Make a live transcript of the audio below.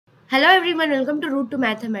Hello everyone, welcome to Root to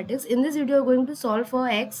Mathematics. In this video, we're going to solve for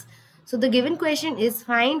x. So the given question is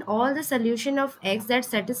find all the solution of x that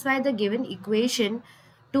satisfy the given equation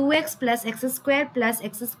 2x plus x square plus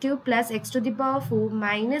x cube plus x to the power 4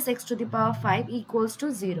 minus x to the power 5 equals to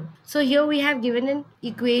 0. So here we have given an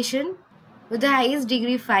equation with the highest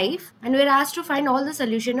degree 5 and we're asked to find all the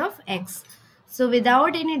solution of x. So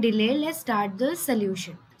without any delay, let's start the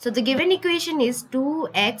solution. So the given equation is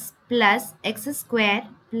 2x plus x square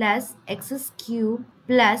plus x cube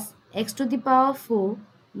plus x to the power 4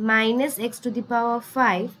 minus x to the power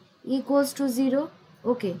 5 equals to 0.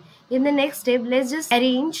 Okay, in the next step, let's just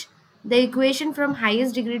arrange the equation from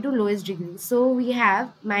highest degree to lowest degree. So we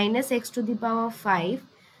have minus x to the power 5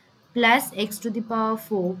 plus x to the power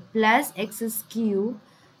 4 plus x cube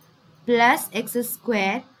plus x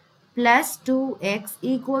square plus 2x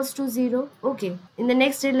equals to 0. Okay, in the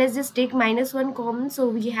next step, let's just take minus 1 common. So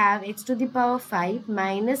we have x to the power 5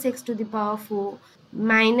 minus x to the power 4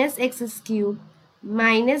 minus x cube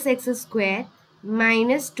minus x square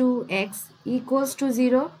minus 2x equals to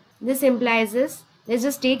 0. This implies this. Let's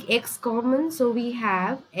just take x common. So we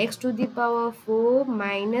have x to the power 4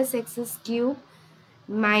 minus x cube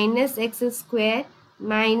minus x square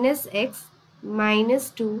minus x minus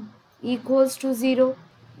 2 equals to 0.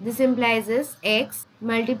 This implies is x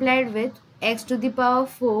multiplied with x to the power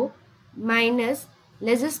 4 minus,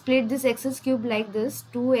 let's just split this x cube like this,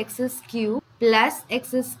 2x cube plus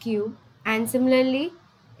x cube, and similarly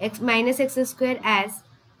x minus x square as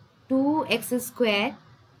 2x square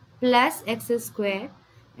plus x square,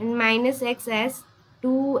 and minus x as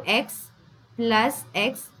 2x plus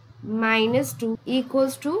x minus 2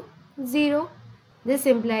 equals to 0. This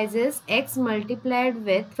implies is x multiplied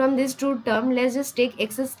with, from this two term, let's just take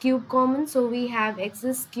x cube common. So we have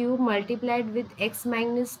x cube multiplied with x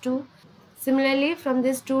minus 2. Similarly, from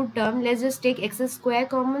this two term, let's just take x square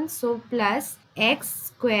common. So plus x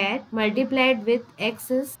square multiplied with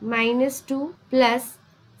x minus 2 plus,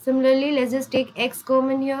 similarly, let's just take x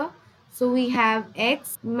common here. So we have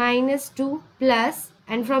x minus 2 plus,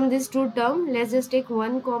 and from this two term, let's just take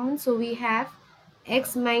 1 common. So we have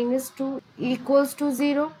x minus 2 equals to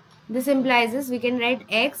 0. This implies this, we can write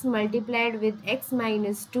x multiplied with x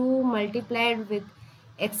minus 2 multiplied with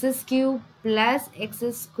x cube plus x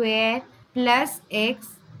square plus x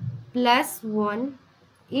plus 1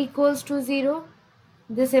 equals to 0.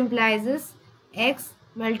 This implies this, x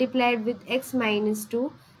multiplied with x minus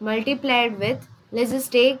 2 multiplied with, let's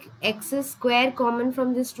just take x square common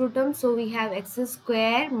from this two term. So we have x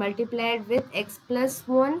square multiplied with x plus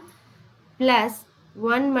 1 plus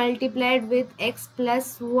 1 multiplied with x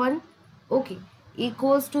plus 1, okay,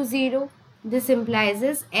 equals to 0. This implies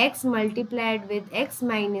is x multiplied with x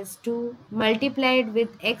minus 2 multiplied with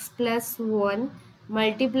x plus 1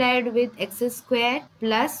 multiplied with x square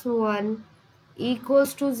plus 1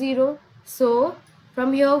 equals to 0. So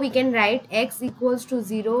from here we can write x equals to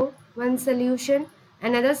 0, one solution.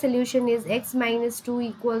 Another solution is x minus 2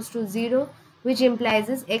 equals to 0, which implies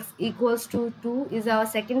is x equals to 2 is our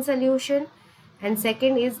second solution. And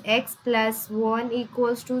second is x plus 1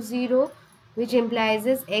 equals to 0, which implies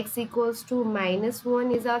is x equals to minus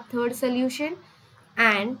 1 is our third solution.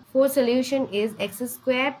 And fourth solution is x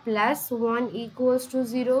square plus 1 equals to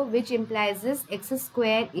 0, which implies is x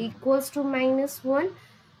square equals to minus 1,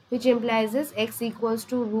 which implies is x equals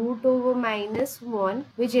to root over minus 1,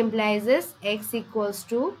 which implies is x equals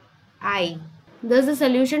to I. Thus the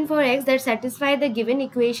solution for x that satisfy the given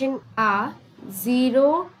equation are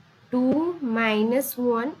 0, 2, minus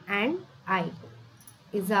 1 and I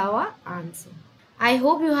is our answer. I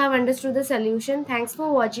hope you have understood the solution. Thanks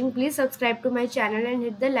for watching. Please subscribe to my channel and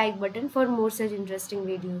hit the like button for more such interesting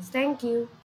videos. Thank you.